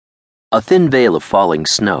A thin veil of falling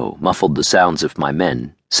snow muffled the sounds of my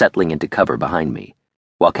men settling into cover behind me,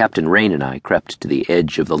 while Captain Rain and I crept to the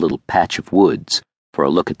edge of the little patch of woods for a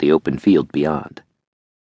look at the open field beyond.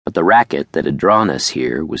 But the racket that had drawn us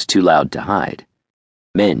here was too loud to hide.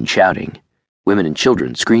 Men shouting, women and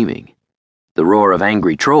children screaming, the roar of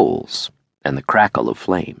angry trolls, and the crackle of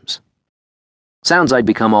flames. Sounds I'd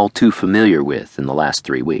become all too familiar with in the last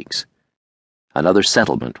 3 weeks. Another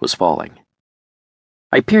settlement was falling.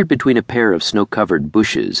 I peered between a pair of snow-covered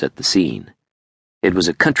bushes at the scene. It was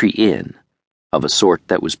a country inn, of a sort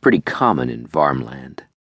that was pretty common in Varmland.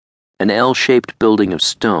 An L-shaped building of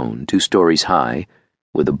stone 2 stories high,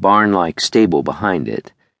 with a barn-like stable behind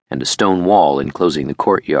it, and a stone wall enclosing the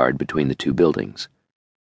courtyard between the 2 buildings.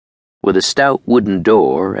 With a stout wooden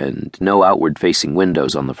door and no outward-facing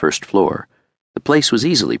windows on the first floor, the place was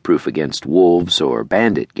easily proof against wolves or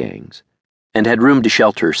bandit gangs, and had room to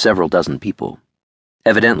shelter several dozen people.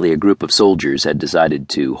 Evidently, a group of soldiers had decided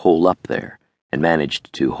to hole up there, and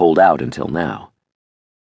managed to hold out until now.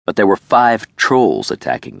 But there were 5 trolls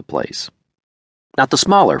attacking the place. Not the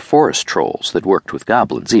smaller forest trolls that worked with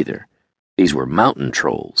goblins, either. These were mountain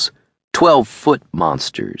trolls, 12-foot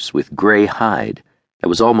monsters with gray hide that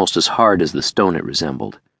was almost as hard as the stone it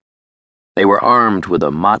resembled. They were armed with a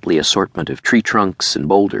motley assortment of tree trunks and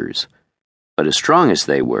boulders, but as strong as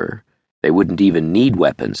they were, they wouldn't even need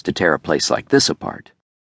weapons to tear a place like this apart.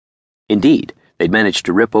 Indeed, they'd managed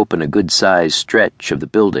to rip open a good-sized stretch of the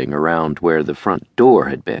building around where the front door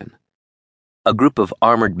had been. A group of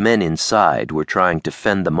armored men inside were trying to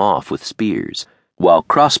fend them off with spears, while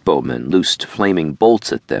crossbowmen loosed flaming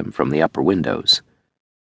bolts at them from the upper windows.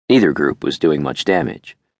 Neither group was doing much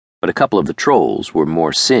damage, but a couple of the trolls were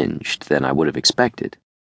more singed than I would have expected.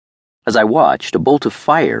 As I watched, a bolt of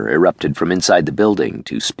fire erupted from inside the building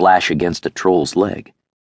to splash against a troll's leg.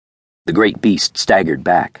 The great beast staggered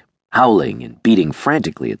back, howling and beating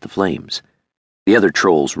frantically at the flames. The other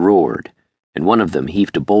trolls roared, and one of them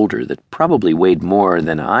heaved a boulder that probably weighed more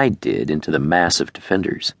than I did into the mass of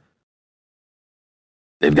defenders.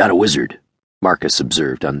 "They've got a wizard," Marcus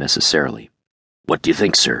observed unnecessarily. "What do you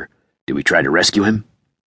think, sir? Do we try to rescue him?"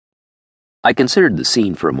 I considered the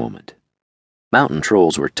scene for a moment. Mountain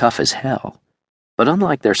trolls were tough as hell, but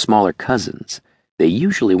unlike their smaller cousins, they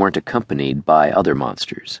usually weren't accompanied by other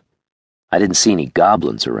monsters. I didn't see any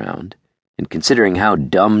goblins around, and considering how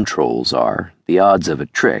dumb trolls are, the odds of a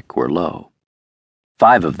trick were low.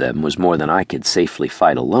 5 of them was more than I could safely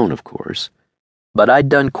fight alone, of course, but I'd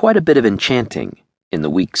done quite a bit of enchanting in the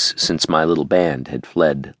weeks since my little band had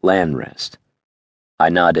fled land rest. I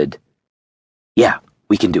nodded. "Yeah,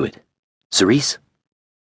 we can do it. Cerise?"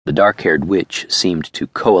 The dark-haired witch seemed to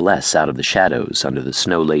coalesce out of the shadows under the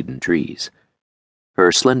snow-laden trees,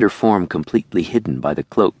 her slender form completely hidden by the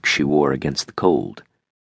cloak she wore against the cold.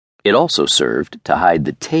 It also served to hide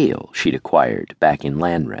the tail she'd acquired back in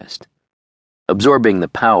land rest. Absorbing the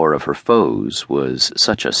power of her foes was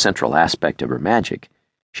such a central aspect of her magic,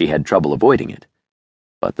 she had trouble avoiding it,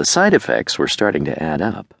 but the side effects were starting to add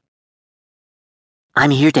up. "I'm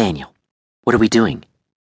here, Daniel. What are we doing?"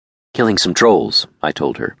 "Killing some trolls," I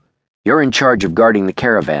told her. "You're in charge of guarding the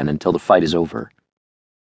caravan until the fight is over."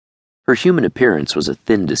 Her human appearance was a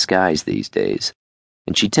thin disguise these days,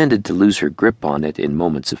 and she tended to lose her grip on it in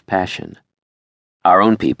moments of passion. Our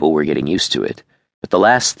own people were getting used to it, but the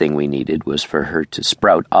last thing we needed was for her to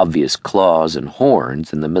sprout obvious claws and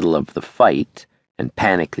horns in the middle of the fight and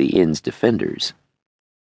panic the inn's defenders.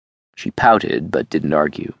 She pouted but didn't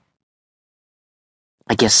argue.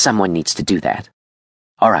 "I guess someone needs to do that.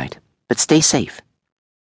 All right, but stay safe."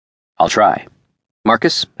 "I'll try.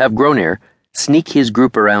 Marcus, have Gronir sneak his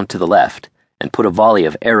group around to the left and put a volley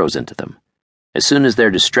of arrows into them. As soon as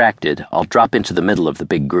they're distracted, I'll drop into the middle of the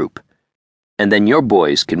big group. And then your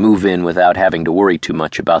boys can move in without having to worry too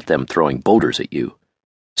much about them throwing boulders at you.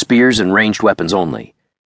 Spears and ranged weapons only.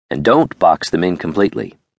 And don't box them in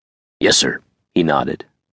completely." "Yes, sir," he nodded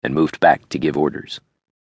and moved back to give orders.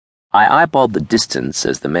 I eyeballed the distance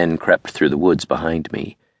as the men crept through the woods behind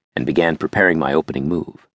me and began preparing my opening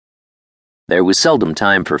move. There was seldom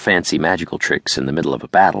time for fancy magical tricks in the middle of a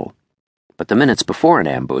battle, but the minutes before an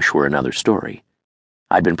ambush were another story.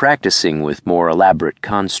 I'd been practicing with more elaborate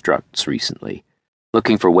constructs recently,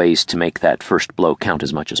 looking for ways to make that first blow count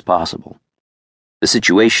as much as possible. The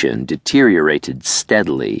situation deteriorated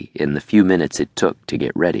steadily in the few minutes it took to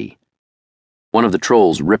get ready. One of the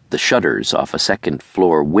trolls ripped the shutters off a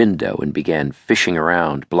second-floor window and began fishing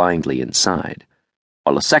around blindly inside,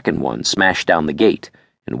 while a second one smashed down the gate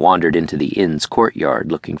and wandered into the inn's courtyard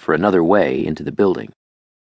looking for another way into the building.